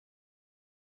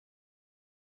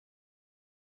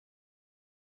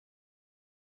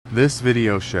This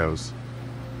video shows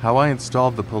how I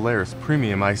installed the Polaris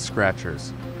Premium ice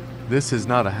scratchers. This is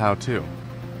not a how-to.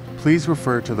 Please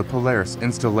refer to the Polaris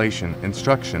installation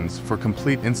instructions for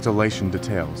complete installation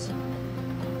details.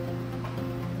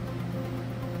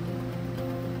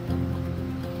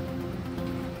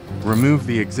 Remove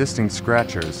the existing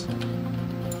scratchers.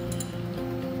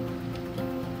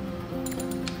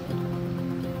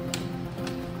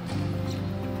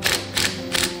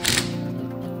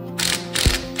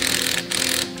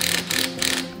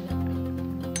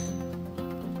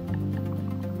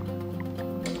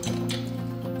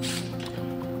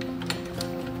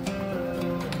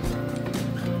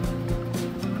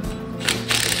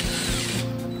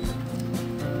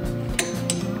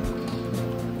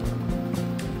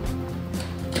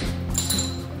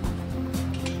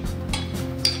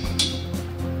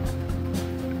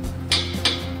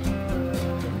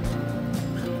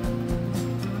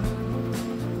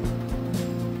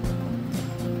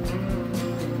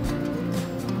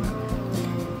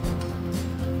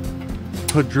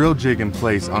 Put drill jig in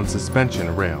place on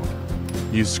suspension rail.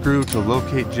 Use screw to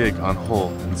locate jig on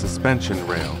hole in suspension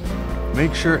rail.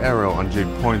 Make sure arrow on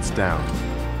jig points down.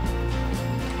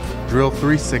 Drill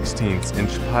 3/16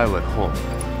 inch pilot hole.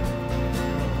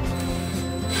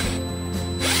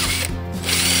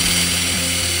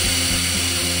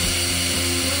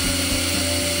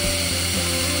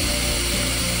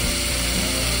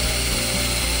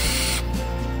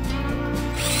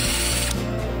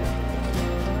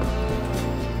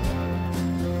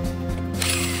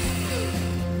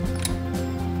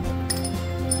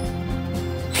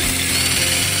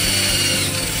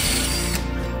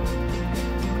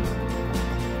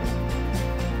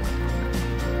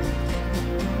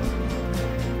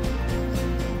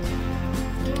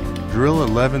 Drill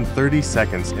 11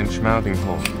 32 inch mounting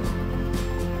hole.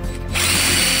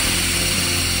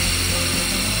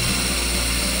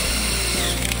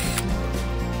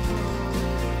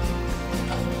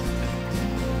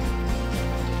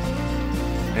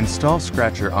 Install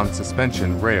scratcher on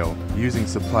suspension rail using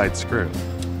supplied screw.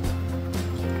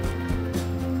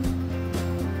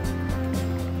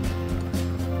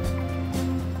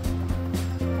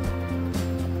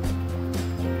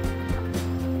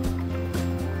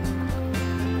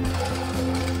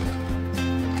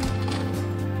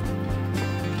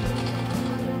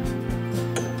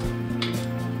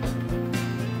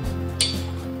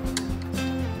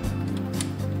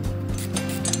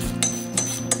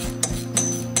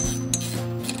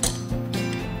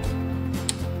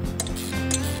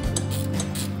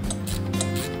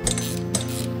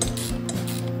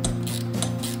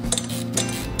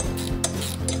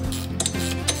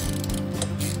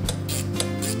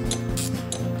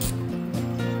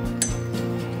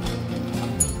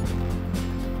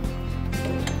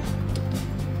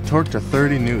 Torque to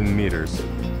 30 Newton meters,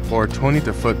 or 20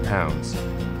 to foot-pounds.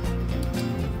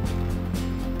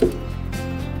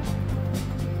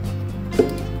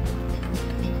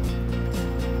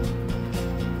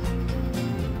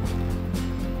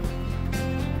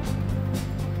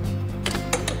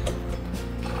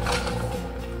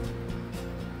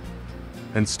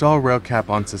 Install rail cap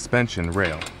on suspension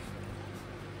rail.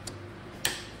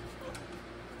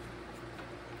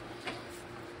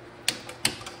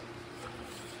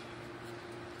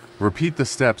 Repeat the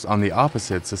steps on the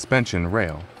opposite suspension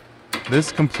rail.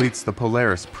 This completes the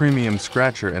Polaris Premium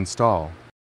scratcher install.